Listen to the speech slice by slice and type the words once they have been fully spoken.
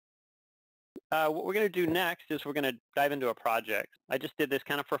what we're going to do next is we're going to dive into a project. I just did this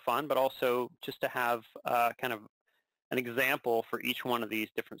kind of for fun, but also just to have kind of an example for each one of these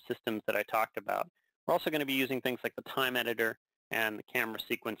different systems that I talked about. We're also going to be using things like the time editor and the camera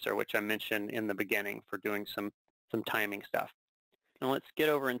sequencer, which I mentioned in the beginning for doing some timing stuff. Now let's get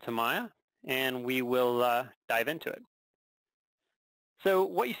over into Maya, and we will dive into it. So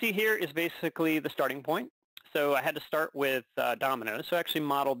what you see here is basically the starting point. So I had to start with dominoes. So I actually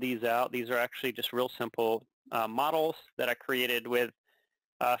modeled these out. These are actually just real simple models that I created with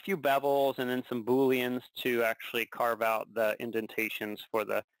a few bevels and then some booleans to actually carve out the indentations for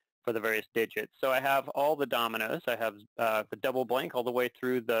the various digits. So I have all the dominoes. I have the double blank all the way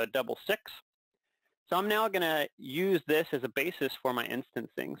through the double six. So I'm now going to use this as a basis for my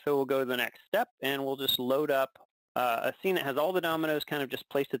instancing. So we'll go to the next step, and we'll just load up a scene that has all the dominoes kind of just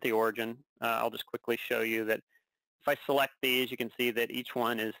placed at the origin. I'll just quickly show you that if I select these, you can see that each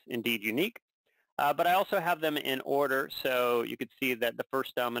one is indeed unique. But I also have them in order, so you could see that the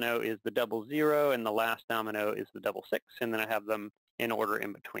first domino is the double zero, and the last domino is the double six, and then I have them in order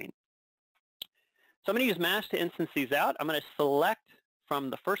in between. So I'm going to use Mash to instance these out. I'm going to select from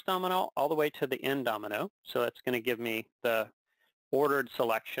the first domino all the way to the end domino, so that's going to give me the ordered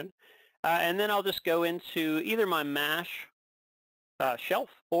selection. And then I'll just go into either my Mash shelf,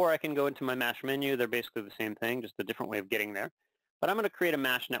 or I can go into my Mash menu. They're basically the same thing, just a different way of getting there. But I'm going to create a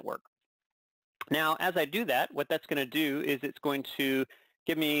Mash network. Now, as I do that, what that's going to do is it's going to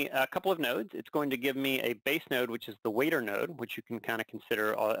give me a couple of nodes. It's going to give me a base node, which is the waiter node, which you can kind of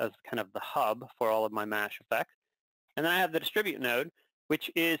consider as kind of the hub for all of my Mash effects. And then I have the distribute node, which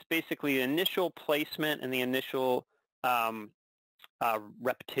is basically the initial placement and the initial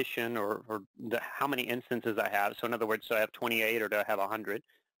repetition or how many instances I have. So in other words, do I have 28 or do I have 100?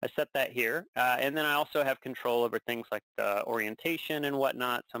 I set that here. And then I also have control over things like the orientation and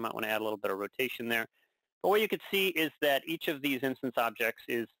whatnot, so I might want to add a little bit of rotation there. But what you can see is that each of these instance objects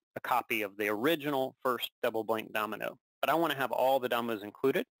is a copy of the original first double blank domino. But I want to have all the dominoes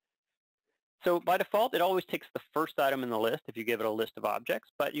included. So by default, it always takes the first item in the list if you give it a list of objects,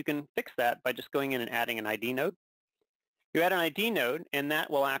 but you can fix that by just going in and adding an ID node. You add an ID node, and that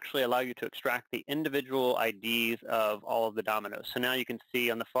will actually allow you to extract the individual IDs of all of the dominoes. So now you can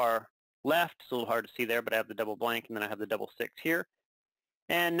see on the far left, it's a little hard to see there, but I have the double blank, and then I have the double six here.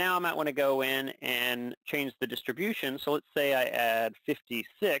 And now I might want to go in and change the distribution. So let's say I add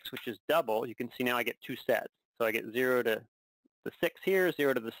 56, which is double. You can see now I get two sets. So I get 0 to the 6 here,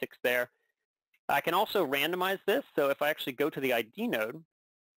 0 to the 6 there. I can also randomize this. So if I actually go to the ID node,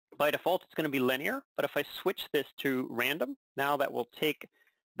 by default, it's going to be linear, but if I switch this to random, now that will take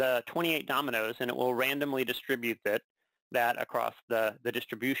the 28 dominoes and it will randomly distribute that across the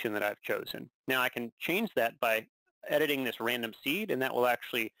distribution that I've chosen. Now I can change that by editing this random seed, and that will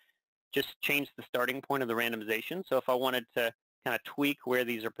actually just change the starting point of the randomization. So if I wanted to kind of tweak where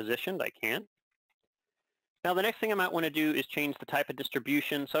these are positioned, I can. Now the next thing I might want to do is change the type of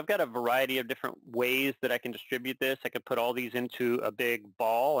distribution. So I've got a variety of different ways that I can distribute this. I could put all these into a big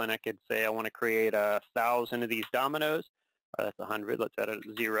ball, and I could say I want to create 1,000 of these dominoes. That's 100. Let's add a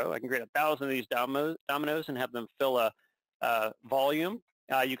 0. I can create 1,000 of these dominoes and have them fill a volume.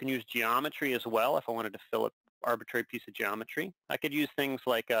 You can use geometry as well if I wanted to fill an arbitrary piece of geometry. I could use things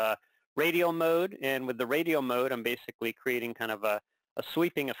like radial mode, and with the radial mode, I'm basically creating kind of a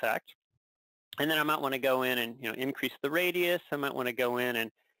sweeping effect. And then I might want to go in and increase the radius. I might want to go in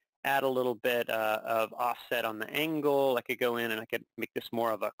and add a little bit of offset on the angle. I could go in and I could make this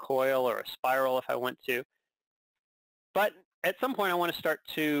more of a coil or a spiral if I want to. But at some point I want to start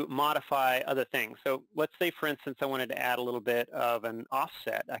to modify other things. So let's say, for instance, I wanted to add a little bit of an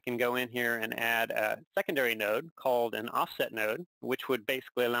offset. I can go in here and add a secondary node called an offset node, which would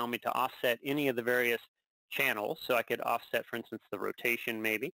basically allow me to offset any of the various channels. So I could offset, for instance, the rotation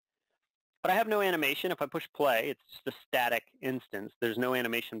maybe. But I have no animation. If I push play, it's just a static instance. There's no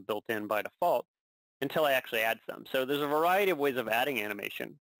animation built in by default until I actually add some. So there's a variety of ways of adding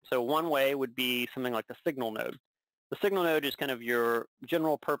animation. So one way would be something like the signal node. The signal node is kind of your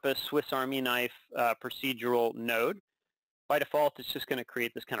general purpose Swiss Army knife procedural node. By default, it's just going to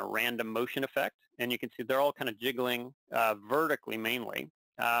create this kind of random motion effect. And you can see they're all kind of jiggling vertically mainly.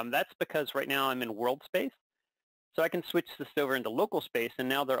 That's because right now I'm in world space. So I can switch this over into local space, and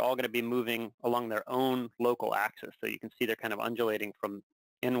now they're all going to be moving along their own local axis. So you can see they're kind of undulating from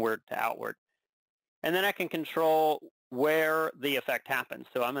inward to outward. And then I can control where the effect happens.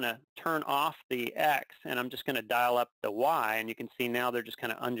 So I'm going to turn off the X, and I'm just going to dial up the Y, and you can see now they're just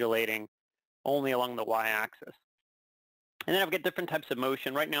kind of undulating only along the Y-axis. And then I've got different types of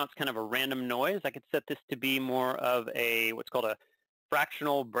motion. Right now it's kind of a random noise. I could set this to be more of a what's called a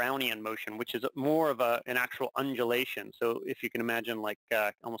fractional Brownian motion, which is more of an actual undulation. So if you can imagine like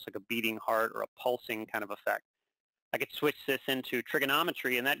almost like a beating heart or a pulsing kind of effect. I could switch this into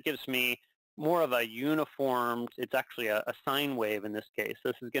trigonometry, and that gives me more of a uniformed, it's actually a sine wave in this case.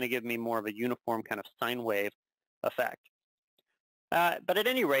 This is going to give me more of a uniform kind of sine wave effect. But at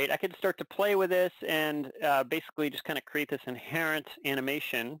any rate, I could start to play with this and basically just kind of create this inherent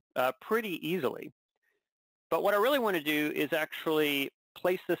animation pretty easily. But what I really want to do is actually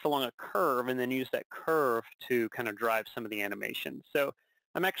place this along a curve and then use that curve to kind of drive some of the animation. So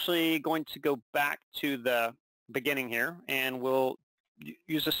I'm actually going to go back to the beginning here, and we'll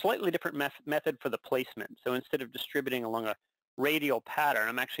use a slightly different method for the placement. So instead of distributing along a radial pattern,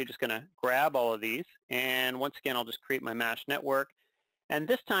 I'm actually just going to grab all of these, and once again, I'll just create my mesh network. And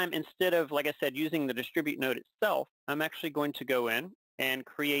this time, instead of, like I said, using the distribute node itself, I'm actually going to go in and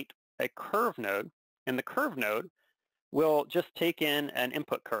create a curve node, and the curve node will just take in an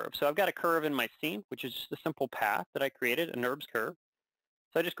input curve. So I've got a curve in my scene, which is just a simple path that I created, a NURBS curve.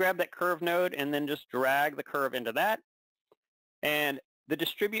 So I just grab that curve node and then just drag the curve into that. And the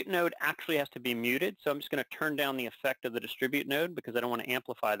distribute node actually has to be muted, so I'm just going to turn down the effect of the distribute node because I don't want to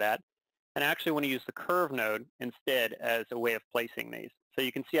amplify that. And I actually want to use the curve node instead as a way of placing these. So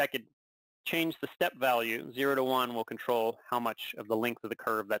you can see I could change the step value. 0 to 1 will control how much of the length of the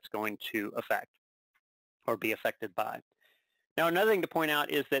curve that's going to affect or be affected by. Now another thing to point out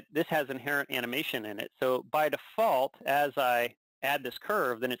is that this has inherent animation in it. So by default, as I add this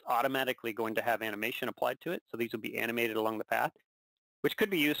curve, then it's automatically going to have animation applied to it. So these will be animated along the path, which could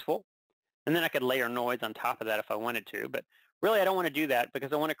be useful. And then I could layer noise on top of that if I wanted to. But really, I don't want to do that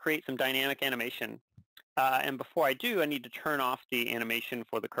because I want to create some dynamic animation. And before I do, I need to turn off the animation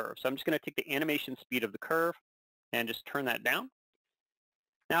for the curve. So I'm just going to take the animation speed of the curve and just turn that down.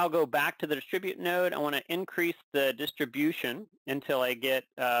 Now I'll go back to the distribute node. I want to increase the distribution until I get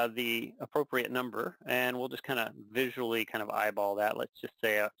the appropriate number, and we'll just kind of visually kind of eyeball that. Let's just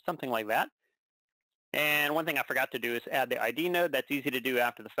say something like that. And one thing I forgot to do is add the ID node. That's easy to do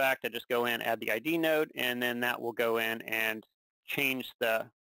after the fact. I just go in, add the ID node, and then that will go in and change the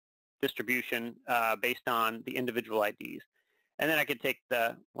distribution based on the individual IDs. And then I could take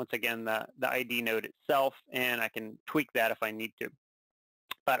once again, the ID node itself, and I can tweak that if I need to.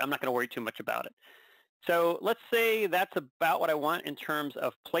 But I'm not going to worry too much about it. So let's say that's about what I want in terms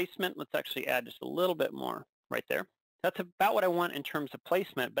of placement. Let's actually add just a little bit more right there. That's about what I want in terms of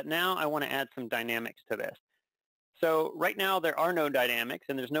placement, but now I want to add some dynamics to this. So right now there are no dynamics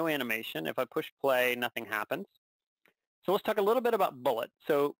and there's no animation. If I push play, nothing happens. So let's talk a little bit about bullet.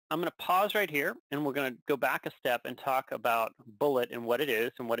 So I'm going to pause right here, and we're going to go back a step and talk about bullet and what it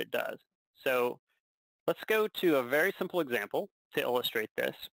is and what it does. So let's go to a very simple example to illustrate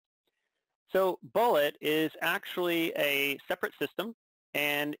this. So bullet is actually a separate system,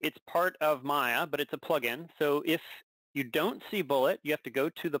 and it's part of Maya, but it's a plugin. So if you don't see bullet, you have to go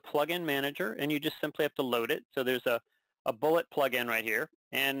to the plugin manager, and you just simply have to load it. So there's a bullet plugin right here,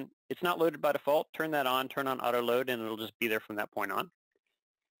 and it's not loaded by default. Turn that on, turn on auto load, and it'll just be there from that point on.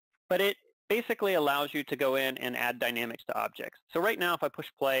 But it basically allows you to go in and add dynamics to objects. So right now, if I push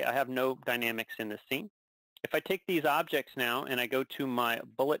play, I have no dynamics in this scene. If I take these objects now and I go to my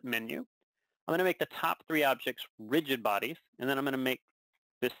bullet menu, I'm going to make the top 3 objects rigid bodies, and then I'm going to make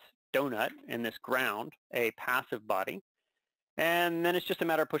this donut and this ground a passive body. And then it's just a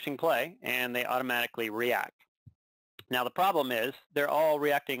matter of pushing play, and they automatically react. Now the problem is they're all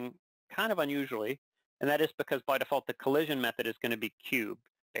reacting kind of unusually, and that is because by default the collision method is going to be cube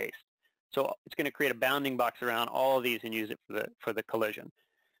based. So it's going to create a bounding box around all of these and use it for the collision.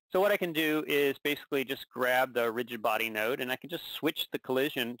 So what I can do is basically just grab the rigid body node, and I can just switch the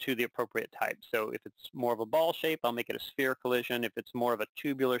collision to the appropriate type. So if it's more of a ball shape, I'll make it a sphere collision. If it's more of a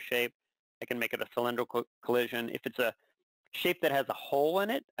tubular shape, I can make it a cylindrical collision. If it's a shape that has a hole in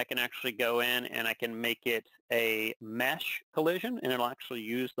it, I can actually go in and I can make it a mesh collision, and it'll actually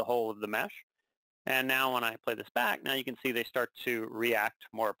use the whole of the mesh. And now when I play this back, now you can see they start to react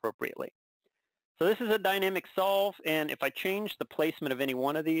more appropriately. So this is a dynamic solve, and if I change the placement of any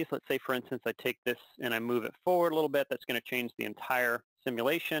one of these, let's say for instance I take this and I move it forward a little bit, that's going to change the entire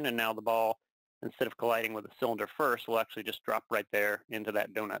simulation, and now the ball, instead of colliding with the cylinder first, will actually just drop right there into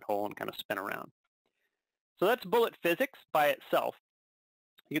that donut hole and kind of spin around. So that's bullet physics by itself.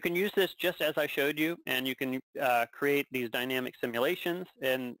 You can use this just as I showed you, and you can create these dynamic simulations,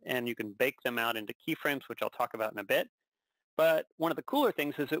 and you can bake them out into keyframes, which I'll talk about in a bit. But one of the cooler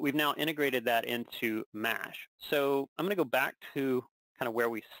things is that we've now integrated that into MASH. So I'm going to go back to kind of where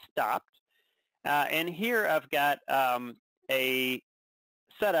we stopped. And here I've got a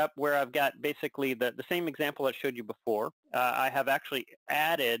setup where I've got basically the same example I showed you before. I have actually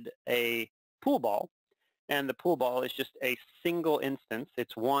added a pool ball, and the pool ball is just a single instance.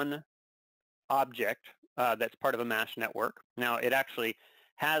 It's one object that's part of a MASH network. Now, it actually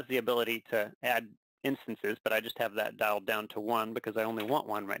has the ability to add instances, but I just have that dialed down to one because I only want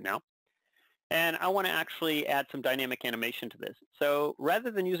one right now. And I want to actually add some dynamic animation to this. So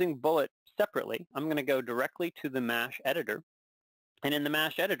rather than using bullet separately, I'm going to go directly to the MASH editor. And in the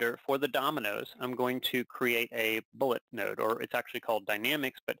MASH editor, for the dominoes, I'm going to create a bullet node, or it's actually called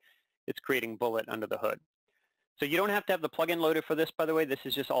dynamics, but it's creating bullet under the hood. So you don't have to have the plugin loaded for this, by the way. This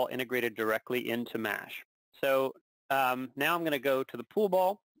is just all integrated directly into MASH. So now I'm going to go to the pool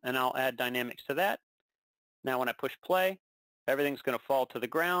ball, and I'll add dynamics to that. Now when I push play, everything's going to fall to the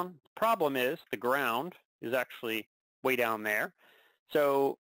ground. The problem is the ground is actually way down there.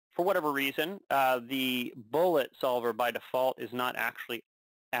 So for whatever reason, the bullet solver by default is not actually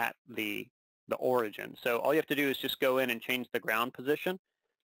at the origin. So all you have to do is just go in and change the ground position,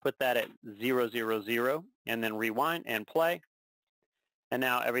 put that at 0, 0, 0, and then rewind and play. And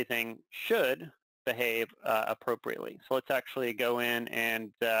now everything should behave appropriately. So let's actually go in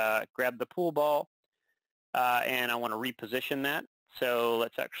and grab the pool ball, and I want to reposition that. So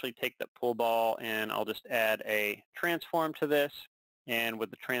let's actually take that pool ball, and I'll just add a transform to this. And with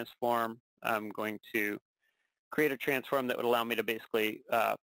the transform, I'm going to create a transform that would allow me to basically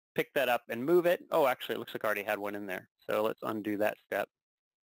pick that up and move it. Oh, actually, it looks like I already had one in there. So let's undo that step.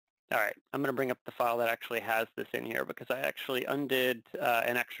 All right, I'm going to bring up the file that actually has this in here because I actually undid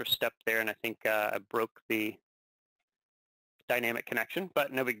an extra step there, and I think I broke the dynamic connection,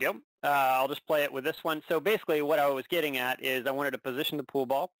 but no big deal. I'll just play it with this one. So basically what I was getting at is I wanted to position the pool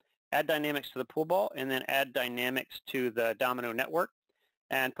ball, add dynamics to the pool ball, and then add dynamics to the domino network,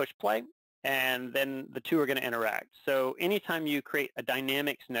 and push play, and then the two are going to interact. So anytime you create a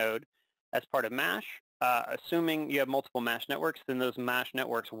dynamics node as part of MASH, assuming you have multiple MASH networks, then those MASH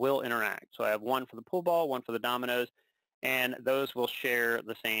networks will interact. So I have one for the pool ball, one for the dominoes, and those will share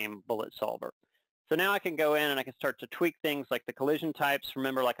the same bullet solver. So now I can go in and I can start to tweak things like the collision types.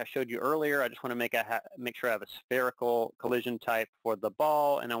 Remember, like I showed you earlier, I just want to make sure I have a spherical collision type for the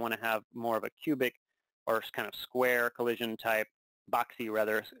ball, and I want to have more of a cubic or kind of square collision type, boxy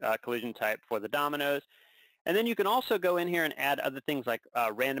rather, collision type for the dominoes. And then you can also go in here and add other things like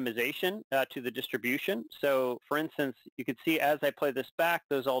randomization to the distribution. So for instance, you can see as I play this back,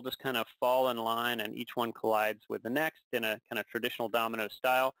 those all just kind of fall in line and each one collides with the next in a kind of traditional domino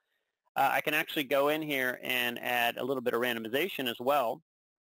style. I can actually go in here and add a little bit of randomization as well.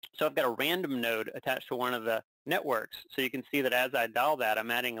 So I've got a random node attached to one of the networks. So you can see that as I dial that,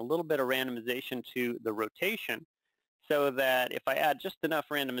 I'm adding a little bit of randomization to the rotation so that if I add just enough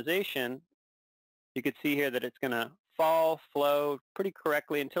randomization, you can see here that it's going to flow pretty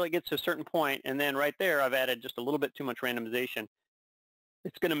correctly until it gets to a certain point, and then right there I've added just a little bit too much randomization.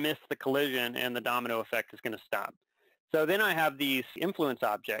 It's going to miss the collision and the domino effect is going to stop. So then I have these influence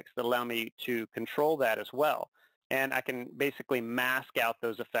objects that allow me to control that as well, and I can basically mask out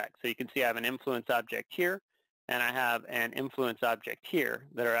those effects. So you can see I have an influence object here, and I have an influence object here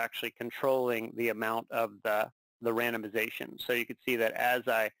that are actually controlling the amount of the randomization. So you can see that as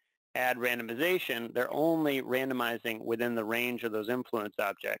I add randomization, they're only randomizing within the range of those influence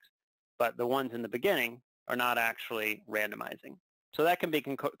objects, but the ones in the beginning are not actually randomizing. So that can be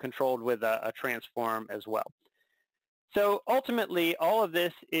controlled with a transform as well. So ultimately, all of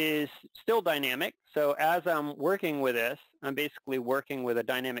this is still dynamic. So as I'm working with this, I'm basically working with a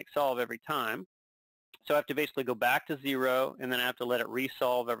dynamic solve every time. So I have to basically go back to 0, and then I have to let it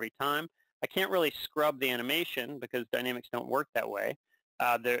resolve every time. I can't really scrub the animation because dynamics don't work that way.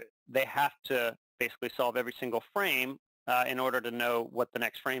 They have to basically solve every single frame in order to know what the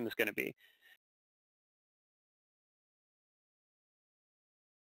next frame is going to be.